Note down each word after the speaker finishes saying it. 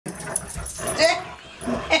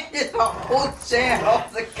Hold Chan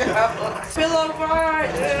off the ground. Pillow fight.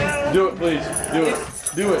 Yeah. Do it, please. Do it.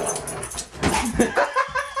 Do it.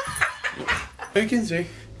 You can see.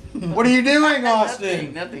 What are you doing,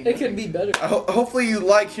 Austin? Nothing. It could be better. Hopefully you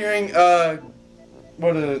like hearing,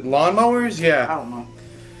 what are lawnmowers? Yeah. I don't know.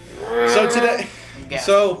 So today,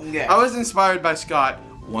 Yeah. I was inspired by Scott,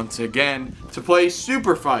 once again, to play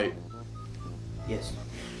Superfight. Yes.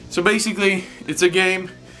 So basically, it's a game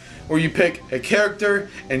where you pick a character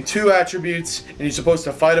and 2 attributes, and you're supposed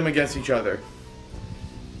to fight them against each other.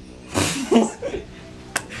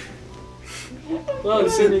 Well, I'm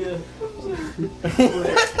sitting there.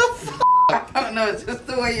 I don't know, it's just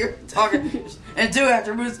the way you're talking. And 2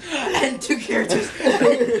 attributes and 2 characters.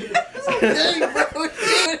 Dang, bro, what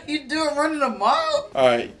are you doing, running a mile?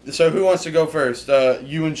 Alright, so who wants to go first?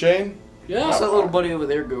 You and Shane? Yeah. What's that little buddy over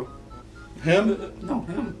there go? Him? No,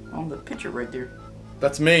 him. On the picture right there.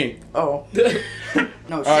 That's me. Oh.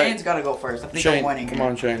 No, right. Shane's gotta go first. I think Shane, I'm winning. come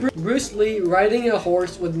on, Shane. Bruce Lee riding a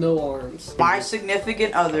horse with no arms. My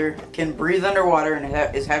significant other can breathe underwater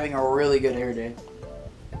and is having a really good hair day.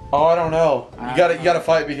 Oh, I don't know. You gotta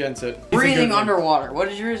fight against it. Breathing underwater. What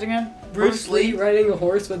is yours again? Bruce Lee riding a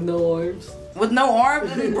horse with no arms. With no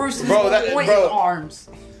arms? And Bruce Lee's Bro, point is arms.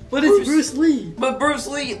 But it's Bruce Lee. But Bruce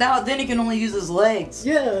Lee, then he can only use his legs.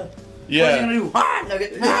 Yeah. Yeah. What's he gonna do? Ah,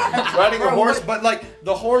 nugget. Riding a Bro, horse, what? but like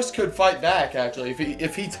the horse could fight back. Actually,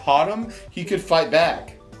 if he taught him, he could fight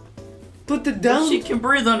back. But the But down she can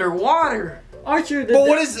breathe underwater. Archer. But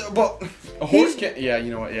what is? But a horse can't. Yeah,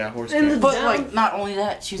 you know what? Yeah, a horse And can't. But down- like, not only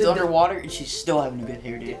that, she's underwater and she's still having a good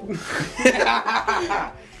hair day.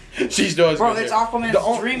 She still has. Bro, good that's hair.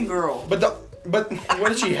 Aquaman's dream girl. But what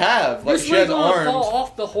does she have? Like Bruce she has Lee's gonna fall arms.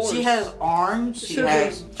 off the horse. She has arms. She Should've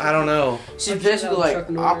has. I don't know. She's basically like Chuck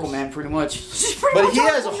Norris. Aquaman, pretty much. She's pretty But much he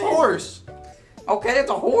has a Aquaman. horse. Okay, it's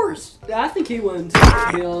a horse. I think he wins.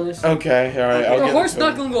 To be honest. Okay, all right. I'll The get horse it.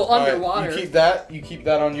 not gonna go All right, underwater. You keep that. You keep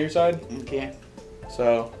that on your side. Okay.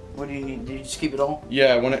 So What do you need? Do you just keep it all?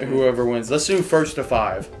 yeah, whoever wins. Let's do first to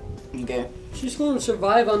 5. Okay. She's gonna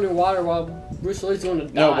survive underwater while Bruce Lee's gonna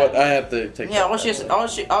die. No, but I have to take. Yeah, that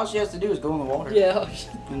all she has to do is go in the water. Yeah.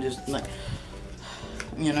 And just like,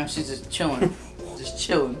 you know, she's just chilling, just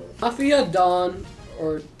chilling. Mafia Dawn,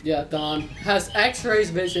 Dawn has X-rays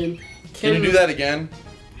vision. Can you do that again?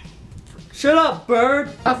 Shut up,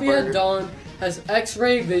 bird. Mafia Bird. Dawn has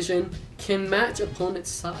X-ray vision. Can match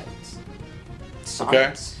opponent's sides.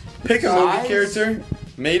 Okay. Size? Pick a movie Size? character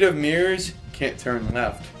made of mirrors. Can't turn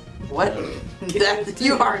left. What?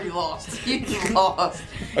 You already lost. You lost.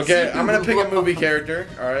 Okay, I'm gonna pick a movie character.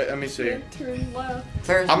 All right, let me see. Can't turn left.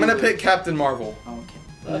 I'm gonna pick Captain Marvel.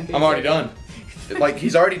 Okay. Okay. I'm already done. Like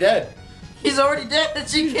he's already dead. He's already dead. And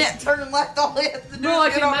she can't turn left. All he has to do No, is I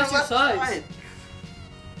get can on match the your left sides. side.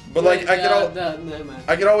 But like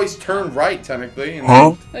I could always turn right technically. And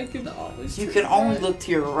Huh? I can always. You turn can only right. look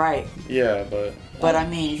to your right. Yeah, but But I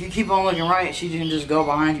mean, if you keep on looking right, she can just go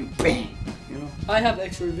behind you. Bang. You know. I have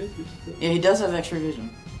X-ray vision. Yeah, he does have X-ray vision.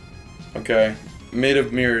 okay. Made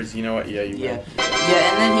of mirrors. You know what? Yeah, you win. Yeah.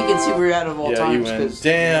 Yeah, and then he can see where you're at of all Yeah, times. you win. 'cause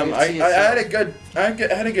Damn, you I can see had yourself. I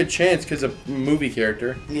had a good chance because of movie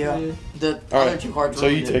character. Yeah. Yeah. The All other right, 2 cards. so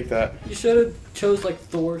you ruined it. take that. You should have chose like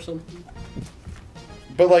Thor or something.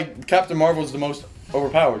 But like Captain Marvel's the most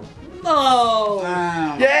overpowered. No.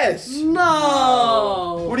 Wow. Yes.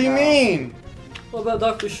 No. What do you mean? What about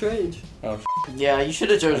Doctor Strange? Oh, Yeah, you should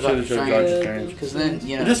have chosen I Doctor should've chose Strange. Doctor Yeah. Strange. Because then,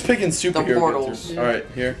 you know. We're just picking superhero portals. characters. All right,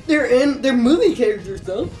 here. They're movie characters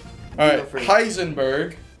though. All right, Go for it.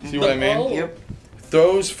 Heisenberg. See what I mean? Oh. Yep.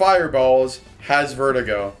 Throws fireballs. Has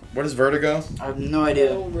vertigo. What is vertigo? I have no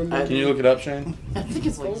idea. I don't remember. Can you look it up, Shane? I think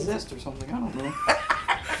it's like zest or something. I don't know.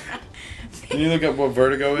 Can you look up what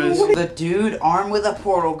vertigo is? The dude armed with a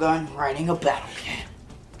portal gun riding a battle cat.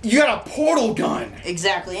 You got a portal gun.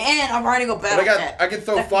 Exactly, and I'm riding a battle cat. I can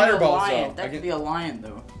throw That could be a fireballs lion. though. That I could can- be a lion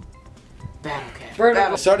though. Battle cat. Vertigo.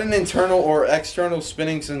 Battle. Sudden internal or external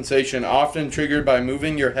spinning sensation, often triggered by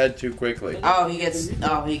moving your head too quickly. Oh, he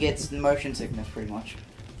gets motion sickness pretty much.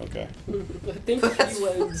 Okay. I think he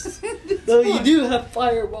wins. No, you do have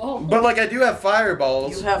fireball. But like I do have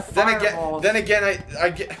fireballs. You have Then fireballs. again,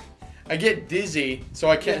 I get dizzy, so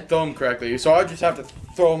I can't throw them correctly. So I just have to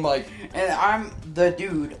throw them like. And I'm the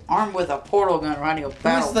dude armed with a portal gun riding a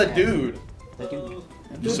battle Who's the cat. dude? The dude.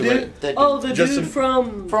 Just The a dude. minute. The dude. Oh, the Just dude a-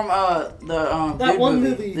 from From That dude one movie.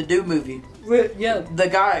 movie. The dude movie. Yeah. The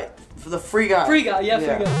guy For the free guy. Free guy, yeah,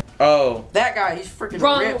 free guy. Oh. That guy, he's freaking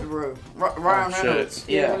Ryan- ripped, bro. Ryan shit. Reynolds.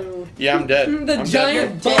 Yeah. Yeah, I'm dead. The I'm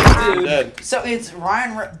giant dead. buff I'm dude. dead. So it's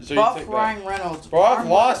Ryan, So you Buff take that. Ryan Reynolds. Bro, I've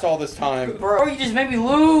lost all this time. Bro, you just made me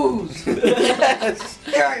lose. Yes.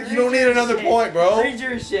 Yeah, You don't need another point, bro. Read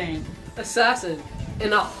your shame. Assassin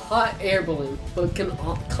in a hot air balloon, but can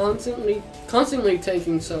constantly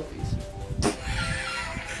taking selfies.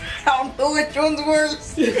 I don't know which one's worse.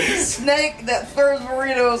 Snake that throws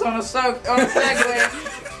burritos on a Segway.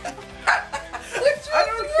 Which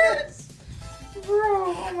one's worse? Bro.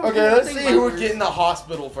 Oh my Okay, God. let's see who would get in the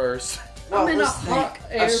hospital first. I'm in a this hot snake-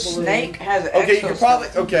 air a balloon. snake has an Okay, you could probably.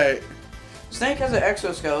 exoskeleton. Okay, Snake has an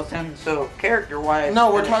exoskeleton, so character-wise,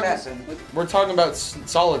 No, we're an talking- assassin. we're talking about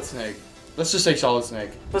Solid Snake. Let's just say Solid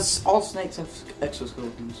Snake. But all snakes have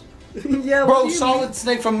exoskeletons. Yeah, what Bro, do you Solid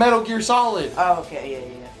Snake from Metal Gear Solid. Oh, okay,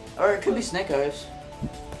 yeah. Or it could be Snake Eyes.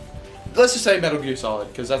 Let's just say Metal Gear Solid,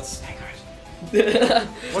 because that's. Snake Eyes. mean?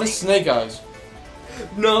 What is Snake Eyes?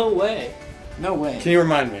 No way. No way. Can you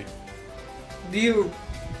remind me? Do you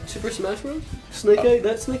Super Smash Bros? Snake Eye?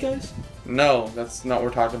 That Snake Eyes? No, that's not what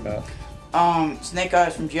we're talking about. Snake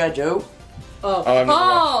Eyes from G.I. Joe. Oh, I've never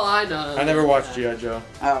I know. I never watched G.I. Joe.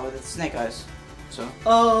 Oh, it's Snake Eyes. So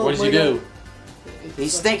Oh, What does my he do? God.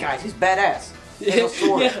 he's Snake Eyes. He's badass. He has a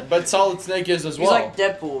sword. Yeah. But Solid Snake is as He's well. like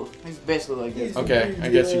Deadpool. He's basically like Deadpool. Okay, I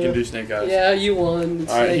guess you can do Snake Eyes. Yeah, you won.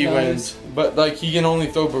 It's Alright, he Snake Eyes. wins. But, like, he can only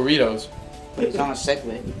throw burritos. But he's on a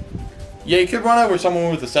Segway. Yeah, he could run over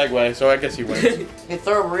someone with a Segway, so I guess he wins. You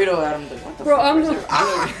throw a burrito at him. Like, what the Bro, fuck I'm is gonna.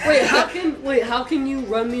 there? How can you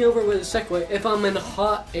run me over with a Segway if I'm in a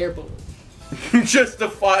hot air balloon? Just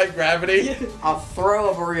defy gravity. I'll throw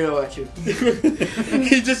a burrito at you.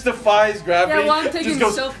 He just defies gravity. Yeah, well, I'm taking a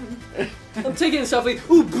just goes, selfie. I'm taking a selfie.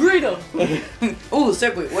 Ooh, burrito! Ooh,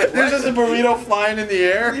 Segway. Wait, There's just a burrito flying in the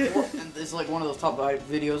air. It's like one of those top 5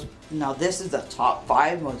 videos. Now this is the top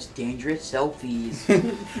 5 most dangerous selfies.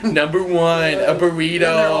 Number 1, a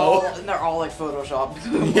burrito. And they're all like Photoshop.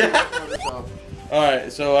 Yeah. Photoshop.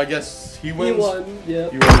 Alright, so I guess he You wins. won.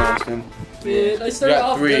 Yeah. You won, Austin. Man, I You started got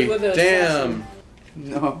off 3. good with a Damn.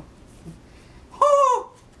 No.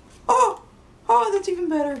 Oh, that's even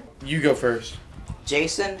better. You go first.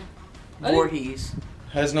 Jason I didn't- Voorhees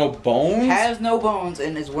Has no bones? has no bones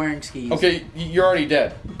and is wearing skis. Okay, you're already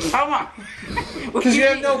dead. Come on. Because you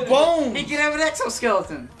have no bones. He can have an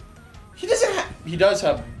exoskeleton. He doesn't have. He does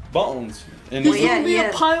have bones. In He's his, Well, yeah, gonna be yeah.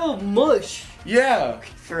 a pile of mush. yeah.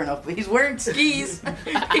 Fair enough, but he's wearing skis.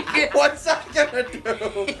 He can What's that gonna do?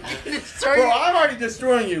 destroy Bro, you. I'm already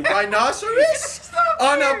destroying you. Rhinoceros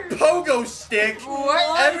on a pogo stick.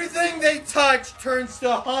 What? Everything they touch turns to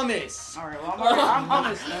hummus. Alright, well, I'm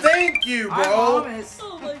hummus then. Thank you, I'm bro. hummus.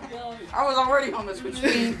 Oh my god. I was already hummus, which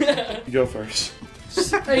means You go first. A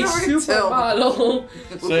can tell.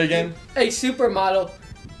 supermodel. Say again. A supermodel.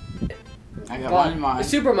 I got one in A mind.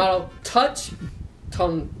 supermodel. Touch.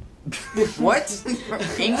 Tongue. What?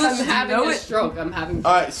 English? I'm You having know a it? stroke. I'm having.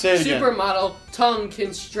 Alright, say it again. Supermodel tongue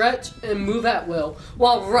can stretch and move at will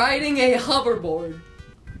while riding a hoverboard.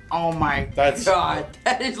 Oh my That's- god.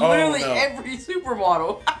 That is Oh, literally no. every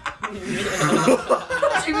supermodel.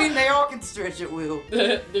 What do you mean they all can stretch at will?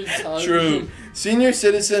 Their tongue. True. Senior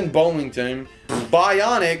citizen bowling team.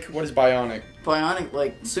 Bionic. What is bionic? Bionic,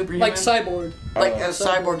 like superhuman? Like cyborg. Like Oh. a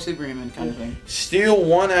cyborg superhuman kind of thing. Steal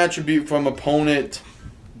 1 attribute from opponent.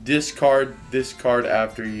 Discard this card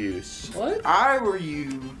after use. What? I were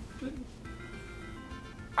you.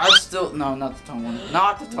 I'd still. No, not the tongue one.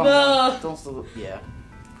 Not the tongue No. one. Don't still. Yeah.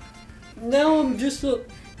 Now I'm just a.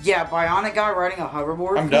 Yeah, bionic guy riding a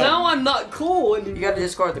hoverboard. I'm done. Now I'm not cool anymore. You gotta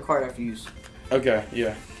discard the card after use. Okay,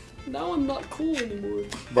 yeah. Now I'm not cool anymore.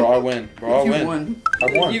 Bro, I win. Bro, I You win. won.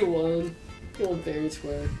 I won. You won. You won fair and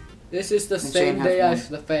square. This is the And same Shane day has as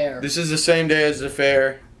the fair. This is the same day as the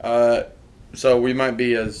fair. So we might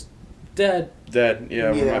be as Dead. dead.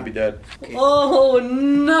 Yeah, we Yeah. might be dead. Okay. Oh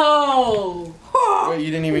no! Wait,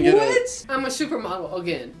 you didn't even get What? I'm a supermodel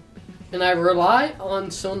again, and I rely on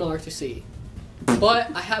sonar to see.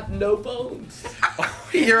 But I have no bones.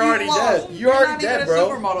 You're already lost. dead. You're not already even dead, a bro.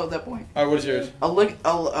 supermodel at that point. Alright, what's yours? Oh.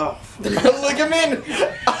 Ligament!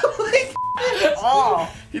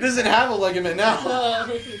 Oh. He doesn't have a ligament now.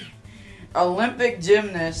 Olympic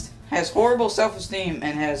gymnast has horrible self-esteem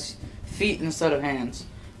and has feet instead of hands.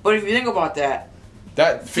 But if you think about that,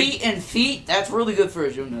 That feet and feet, that's really good for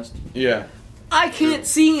a gymnast. Yeah. I can't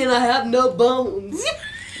see and I have no bones.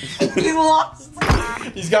 He lost.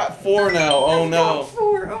 He's got 4 now. Oh no.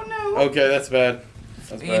 4. Oh no. Okay, that's bad.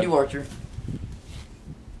 That's You bad. do Archer.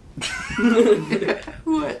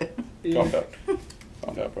 What? Calm down.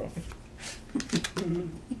 Calm down, bro.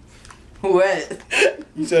 What?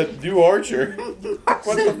 You said do Archer. I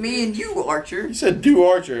said me and you, Archer. You said do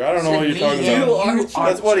Archer. I don't know what you're talking about.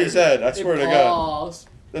 That's what he said. I swear to God.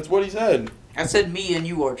 That's what he said. I said me and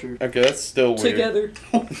you, Archer. Okay, that's still weird.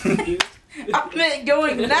 Together. I meant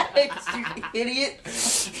going next, you idiot.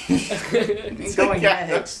 Going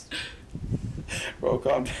next. Bro,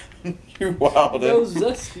 calm down. You're wild. That was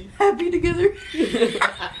zesty. Happy together.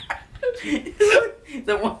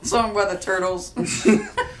 That one song by the Turtles.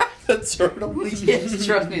 The Turtles? Yes,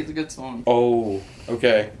 trust me, it's a good song. Oh,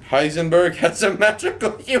 okay. Heisenberg has a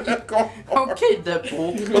magical unicorn horn. Okay,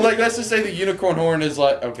 Deadpool. But like, let's just say the unicorn horn is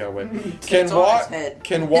like, okay, wait. Can It's on his head.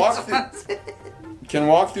 can walk, It's on his head. can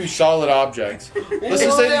walk through solid objects. Let's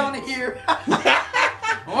just say down here.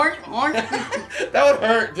 Horn, horn. That would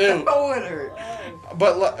hurt too. Oh, it hurt.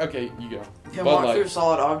 But okay, you go. Can Bud walk Light. through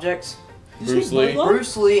solid objects. Bruce Lee.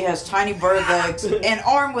 Bruce Lee has tiny bird legs and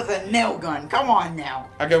armed with a nail gun. Come on now.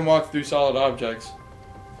 I can walk through solid objects.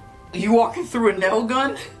 You walking through a nail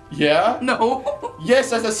gun? Yeah? No. Yes,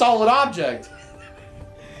 that's a solid object.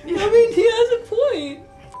 I mean, he has a point.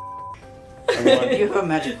 You have a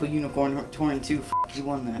magical unicorn horn too. You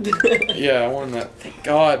won that. Yeah, I won that. Thank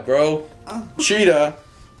God, bro. Cheetah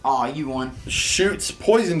Aw, you won. shoots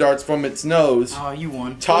poison darts from its nose. Aw, you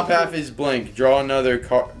won. Top half is blank. Draw another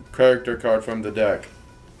character card from the deck.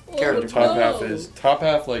 Character Top no. half is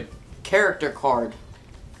like Character card.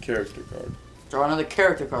 character card. Draw another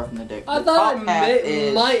character card from the deck. I The thought top half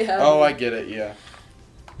is might have. Oh, I get it. Yeah.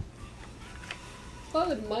 I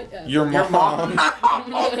thought it might have. Your Your mom.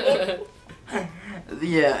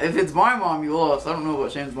 Yeah, if it's my mom, you lost. I don't know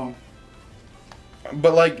about Shane's mom.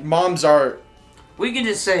 But like moms are. We can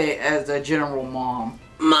just say as a general mom.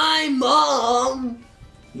 My mom.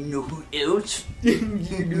 You know who else? You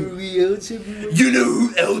know who else is my You know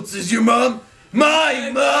who else is your mom?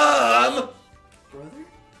 My mom.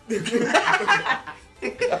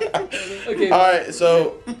 Okay. All right.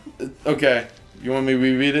 So, okay. You want me to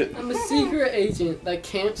reread it? I'm a secret agent that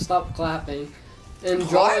can't stop clapping, and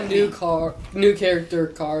draw a new character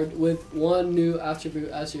card with one new attribute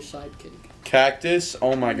as your sidekick. Cactus.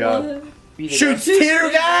 Oh my God. Be the Shoots guy.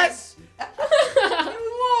 tear gas.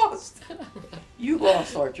 You lost. You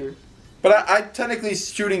lost, Archer. But I technically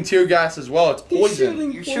shooting tear gas as well. It's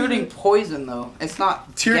poison. You're shooting poison though. It's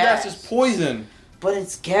not Tear gas is poison. But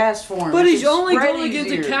it's gas form. But which he's is only spread going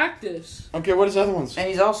against a easier. cactus. Okay, what is the other ones? And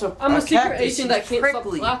he's also I'm a secret cactus. agent that He's can't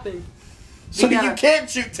prickly. stop clapping. So You you gotta- can't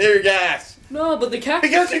shoot tear gas No, but the cactus.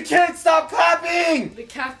 because you can't stop clapping. The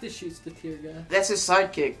cactus shoots the tear gas. That's his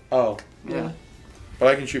sidekick. Oh, Yeah. but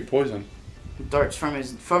I can shoot poison. Darts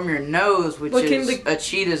from your nose, which But can is a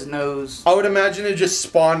cheetah's nose. I would imagine it just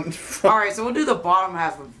spawned from. Alright, so we'll do the bottom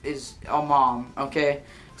half of is a mom, okay?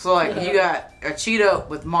 So like you got a cheetah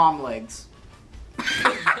with mom legs.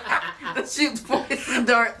 That shoots poison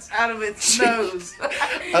darts out of its nose.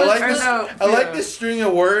 I like Or this. no, I like yeah. this string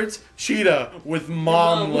of words. Cheetah with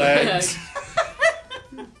mom legs.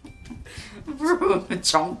 Bro,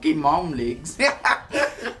 chunky mom legs.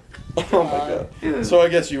 Oh my God. So I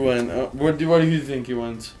guess you win. What do you think he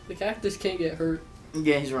wins? The cactus can't get hurt.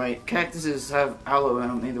 Yeah, he's right. Cactuses have aloe in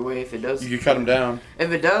them either way. If it does, You could cut him down.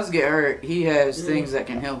 if it does get hurt, he has things that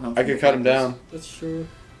can heal him. I could cut him down, That's true.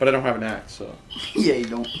 but I don't have an axe, so Yeah, you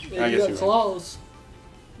don't. Yeah, I you guess got you claws.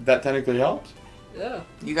 that technically helps. Yeah.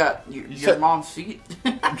 You got your said- mom's feet.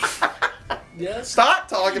 Yes. Stop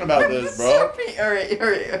talking about this, bro.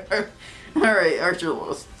 Alright, Archer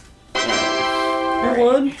lost. Who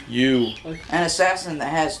won? You. An assassin that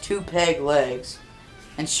has 2 peg legs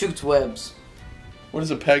and shoots webs. What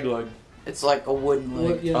is a peg leg? It's like a wooden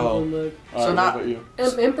leg. What, yeah, Oh. one leg. All right, not- what about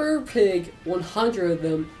you? Emperor Pig, 100 of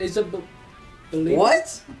them, is a believer.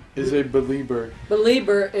 What? Is a believer.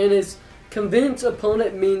 Believer, and his convinced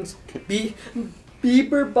opponent means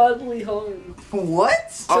Bieber bodily harm.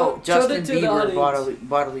 What? Show- Oh, show Justin that to the Bieber audience.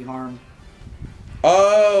 bodily harm.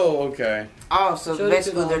 Oh, okay. Oh, so Show it to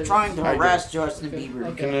basically the they're trying to audience. harass Justin Okay, Bieber.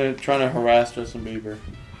 okay. Trying to harass Justin Bieber.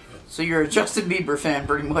 So you're a Justin Bieber fan,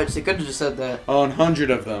 pretty much. They could have just said that. Oh, 100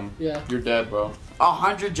 of them. Yeah. You're dead, bro.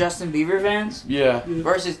 100 Justin Bieber fans Yeah.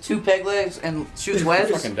 versus 2 peg legs and shoots You're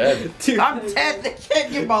webs. fucking dead. I'm dead. They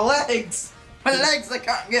can't get my legs. My legs, they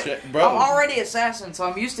can't get. Shit, bro. I'm already assassin, so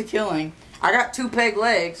I'm used to killing. I got 2 peg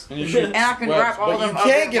legs, And you shoot and I can webs, wrap all but them you up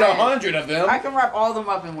can't in get webs. 100 of them. I can wrap all of them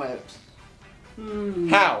up in webs.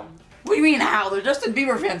 How? What do you mean how? They're Justin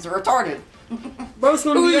Bieber fans. They're retarded. Bro's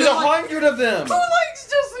gonna Who be is like, 100 of them? Who likes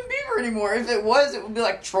Justin Bieber anymore? If it was, it would be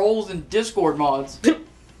like trolls and Discord mods.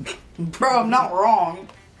 Bro, I'm not wrong.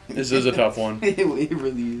 This is a tough one. It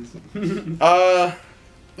really is.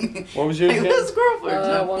 What was yours Hey, again? let's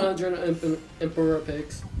girlfriend. 100 Emperor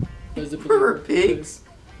Pigs. Is it We're pigs.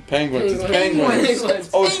 Penguins. It's Penguins. penguins.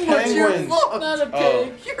 Oh, it's Penguins, you're penguins. fucked. Not a Oh.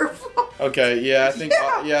 pig. You're fucked. Okay, yeah, I think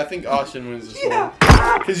Yeah. I think Austin wins this Yeah.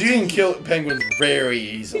 one. Because you can kill penguins very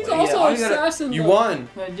easily. He's also all an you gotta- assassin. You though. won.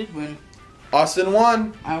 I did win. Austin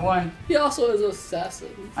won. I won. He also is an assassin.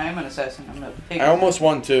 I am an assassin. I'm a pig. I almost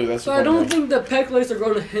won too. That's So the I don't problem. think the peg legs are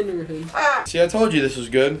going to hinder him. Ah! See, I told you this was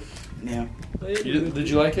good. Yeah. Did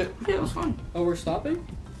you like it? Yeah, it was fun. Oh, we're stopping?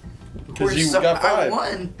 Because you got I 5.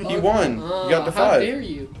 won. He won. You got the 5. How dare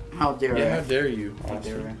you? How dare Yeah, how I? dare you, How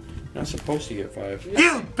Austin. dare I? You're not supposed to get 5. Yeah.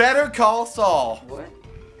 You better call Saul. What?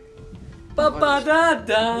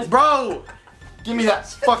 Ba-ba-da-da. Bro! Give me that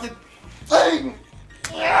fucking thing!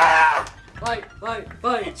 Yeah! Fight, fight,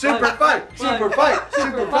 fight. Super fight! Super fight!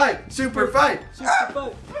 Super fight! Super fight!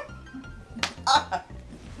 Super fight.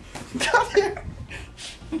 Come here!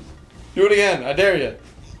 Do it again. I dare you.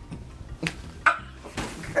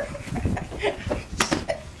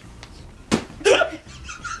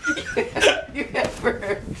 You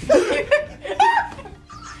ever?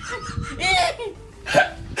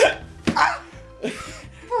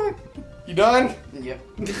 You done? Yeah.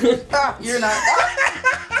 Ah, you're not.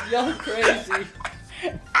 Y'all crazy.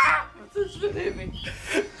 This shit hit me.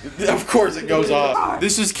 Of course it goes off.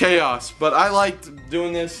 This is chaos, but I liked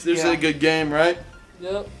doing this. This is Yeah. a good game, right?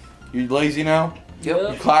 Yep. You lazy now?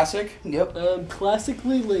 Yep. You classic? Yep. I'm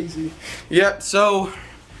classically lazy. Yep, so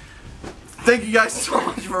thank you guys so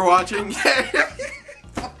much for watching. Do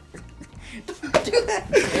that.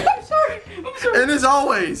 I'm sorry. I'm sorry. And as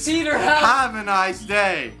always, Peter, how? have a nice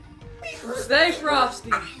day. Stay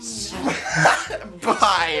frosty.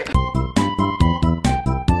 Bye.